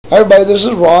Hi everybody, this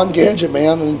is Ron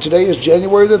Gadgetman, and today is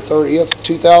January the 30th,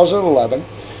 2011.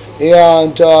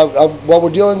 And what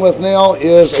we're dealing with now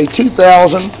is a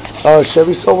 2000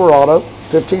 Chevy Silverado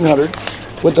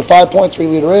 1500 with the 5.3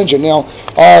 liter engine. Now,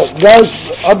 guys,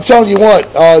 I'm telling you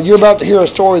what, you're about to hear a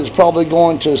story that's probably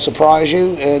going to surprise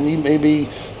you, and you may be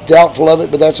doubtful of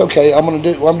it, but that's okay. What I'm going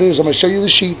to do is I'm going to show you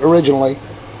the sheet originally.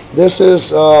 This is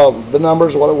the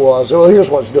numbers, what it was. Well, here's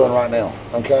what it's doing right now,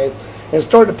 okay? And it's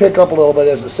starting to pick up a little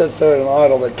bit as it sits there in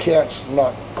idle. The cat's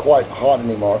not quite hot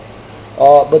anymore,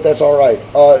 but that's all right,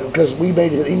 because he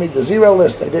made the zero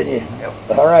listing, didn't you?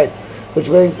 Yep. All right, which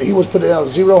means he was putting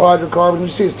out zero hydrocarbon.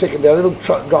 You see it's ticking down. It'll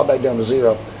drop back down to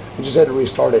zero. We just had to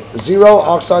restart it. Zero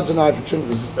oxides of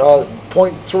nitrogen,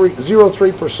 0.03%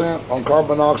 on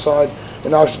carbon monoxide,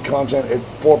 and oxygen content at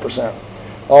 4%.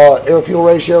 Air fuel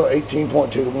ratio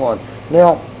 18.2 to 1.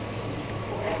 Now,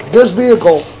 this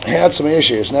vehicle had some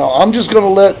issues. Now, I'm just going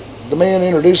to let the man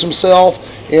introduce himself,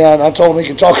 and I told him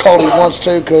he can talk all he wants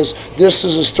to, because this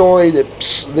is a story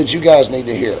that you guys need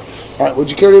to hear. All right, would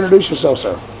you care to introduce yourself,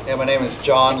 sir? Yeah, my name is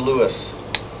John Lewis,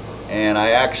 and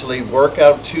I actually work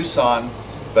out of Tucson,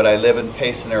 but I live in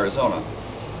Payson, Arizona.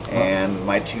 And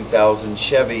my 2000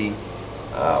 Chevy,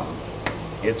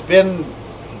 it's been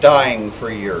dying for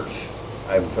years.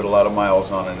 I've put a lot of miles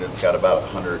on it. It's got about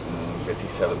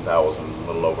 157,000, a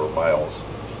little over miles.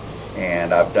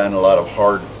 And I've done a lot of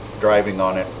hard driving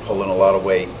on it, pulling a lot of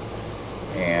weight.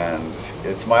 And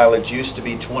its mileage used to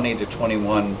be 20 to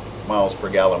 21 miles per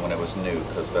gallon when it was new,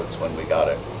 because that's when we got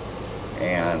it.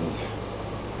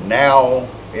 And now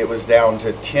it was down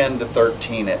to 10 to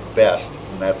 13 at best,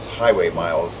 and that's highway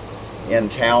miles. In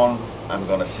town, I'm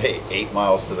going to say 8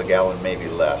 miles to the gallon, maybe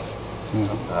less.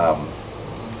 Yeah.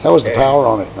 How was the power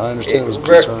on it? I understand it was a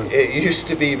concern. It used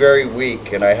to be very weak,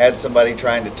 and I had somebody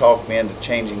trying to talk me into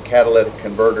changing catalytic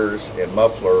converters and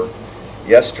muffler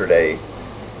yesterday,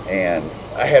 and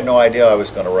I had no idea I was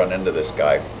going to run into this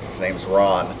guy. His name's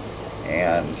Ron,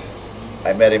 and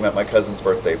I met him at my cousin's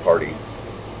birthday party,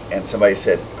 and somebody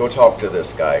said, go talk to this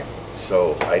guy.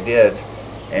 So I did,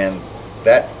 and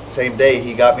that same day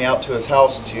he got me out to his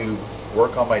house to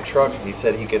work on my truck, and he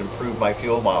said he could improve my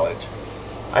fuel mileage.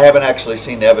 I haven't actually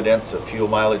seen evidence of fuel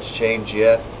mileage change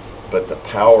yet, but the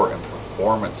power and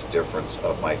performance difference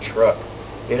of my truck,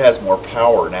 it has more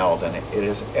power now than it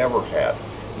has ever had,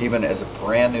 even as a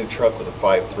brand new truck with a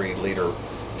 5.3 liter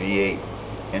V8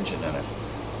 engine in it.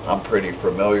 I'm pretty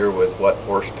familiar with what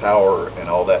horsepower and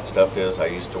all that stuff is. I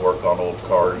used to work on old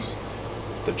cars.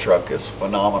 The truck is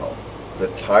phenomenal.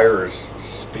 The tires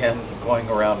spin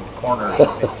going around corners.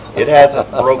 It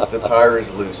hasn't broke the tires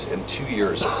loose in 2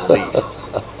 years at least.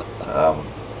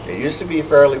 It used to be a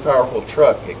fairly powerful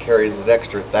truck. It carries an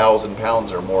extra 1,000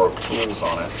 pounds or more of tools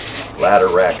on it, ladder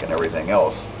rack and everything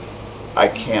else. I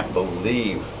can't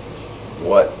believe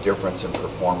what difference in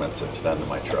performance it's done to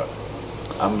my truck.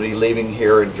 I'm going to be leaving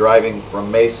here and driving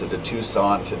from Mesa to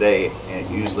Tucson today, and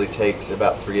it usually takes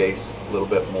about 3/8, a little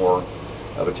bit more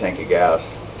of a tank of gas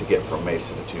to get from Mesa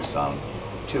to Tucson.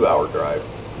 2-hour drive.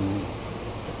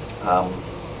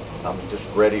 I'm just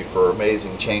ready for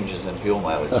amazing changes in fuel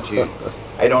mileage too.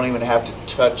 I don't even have to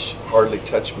hardly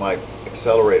touch my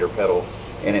accelerator pedal,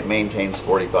 and it maintains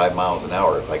 45 miles an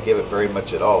hour. If I give it very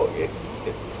much at all, it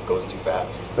goes too fast.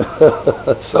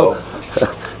 So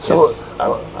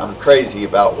I'm crazy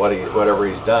about whatever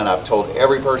he's done. I've told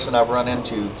every person I've run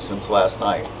into since last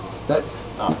night.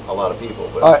 Not a lot of people,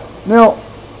 but. All right, now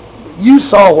you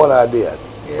saw what I did.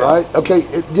 Yeah. Right? Okay.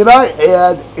 Did I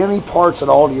add any parts at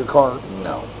all to your car?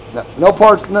 No. No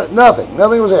parts. Nothing.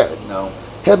 Nothing was added. No.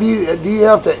 Do you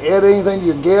have to add anything to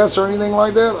your gas or anything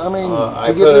like that? I mean,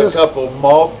 I put a couple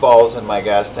mothballs in my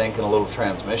gas tank and a little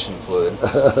transmission fluid.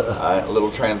 A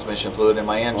little transmission fluid in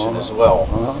my engine as well.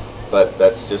 But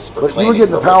that's just for cleaning. But you were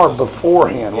getting the power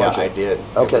beforehand, weren't you? Yeah, I did.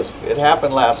 Okay. It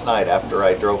happened last night after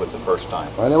I drove it the first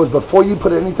time. And it was before you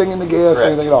put anything in the gas or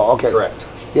anything at all. Okay. Correct.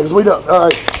 Yeah, because we don't.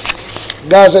 All right.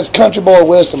 Guys, that's country boy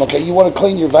wisdom, okay? You want to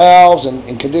clean your valves and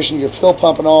condition your fuel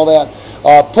pump and all that.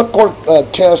 Put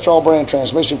Castrol brand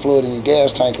transmission fluid in your gas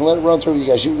tank and let it run through you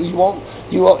guys. It won't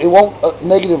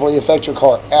negatively affect your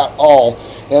car at all.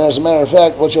 And as a matter of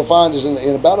fact, what you'll find is in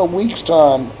about a week's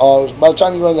time, by the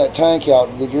time you run that tank out,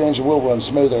 your engine will run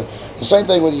smoother. The same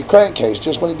thing with your crankcase.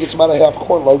 Just when it gets about a half a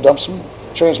quart low, dump some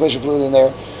transmission fluid in there,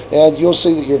 and you'll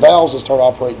see that your valves will start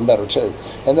operating better too.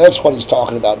 And that's what he's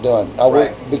talking about doing.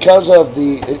 Right. Because of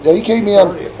he came in. It's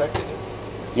already affected it.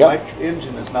 Yep. My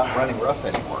engine is not running rough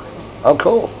anymore. Oh,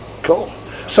 cool.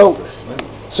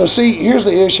 So see, here's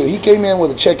the issue. He came in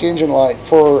with a check engine light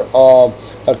for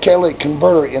a catalytic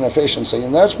converter inefficiency,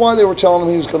 and that's why they were telling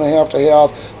him he was going to have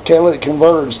catalytic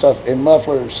converter and stuff and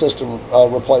muffler system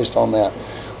replaced on that.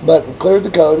 But cleared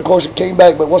the code. Of course, it came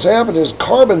back. But what's happened is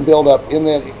carbon buildup in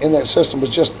that system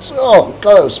was just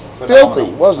gross,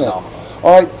 filthy, wasn't it?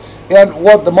 All right. And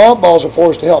what the mothballs are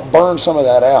for is to help burn some of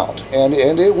that out, and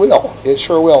it will. It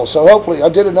sure will. So hopefully, I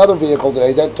did another vehicle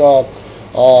today, that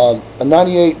a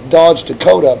 '98 Dodge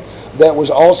Dakota, that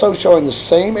was also showing the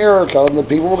same error code, and the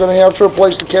people were going to have to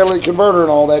replace the catalytic converter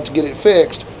and all that to get it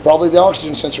fixed, probably the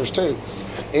oxygen sensors too.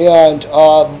 And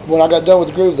when I got done with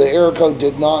the Groove, the error code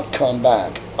did not come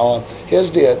back.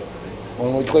 His did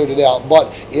when we cleared it out,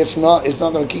 but it's not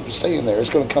going to keep you staying there.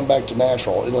 It's going to come back to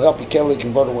natural. It'll help your catalytic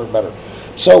converter work better.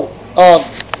 So,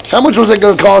 how much was it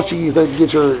going to cost you think, to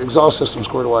get your exhaust system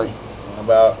squared away?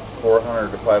 About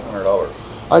 $400 to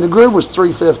 $500. The Groove was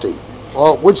 $350.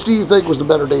 Well, which do you think was the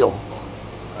better deal?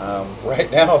 Right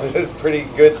now, it's a pretty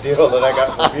good deal that I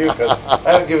got from you, because I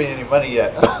haven't given you any money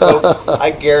yet. So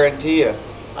I guarantee you,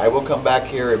 I will come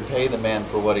back here and pay the man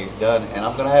for what he's done, and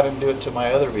I'm going to have him do it to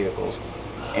my other vehicles.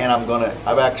 And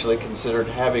I've actually considered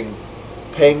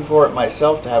paying for it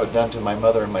myself to have it done to my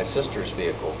mother and my sister's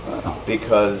vehicle,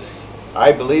 because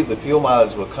I believe the fuel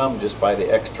mileage will come just by the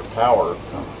extra power.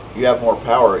 You have more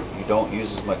power, you don't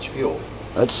use as much fuel.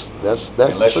 That's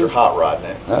unless you're hot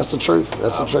rodding it. That's the truth.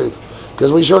 That's the truth.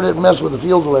 Because we sure didn't mess with the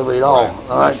fuel delivery at all. Right.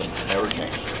 All right. Never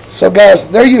changed. So guys,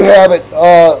 there you have it.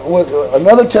 With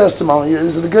another testimony.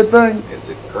 Is it a good thing?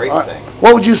 It's a great thing.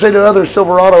 What would you say to other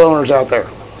Silverado owners out there?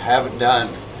 Have it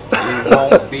done. You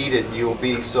won't beat it. You'll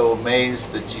be so amazed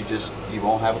that you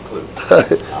won't have a clue.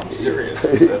 I'm serious.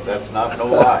 That's not no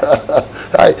lie.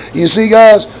 Right. You see,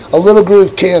 guys, a little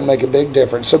groove can make a big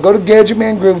difference. So go to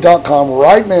GadgetmanGroove.com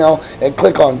right now and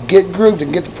click on Get Grooved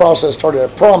and get the process started.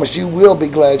 I promise you will be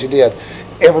glad you did.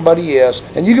 Everybody is.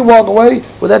 And you can walk away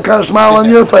with that kind of smile on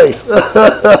your face.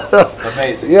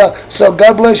 Amazing. Yeah. So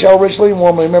God bless y'all richly and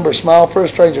warmly. Remember, smile for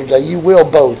a stranger today. You will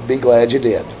both be glad you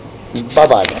did.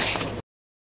 Bye-bye.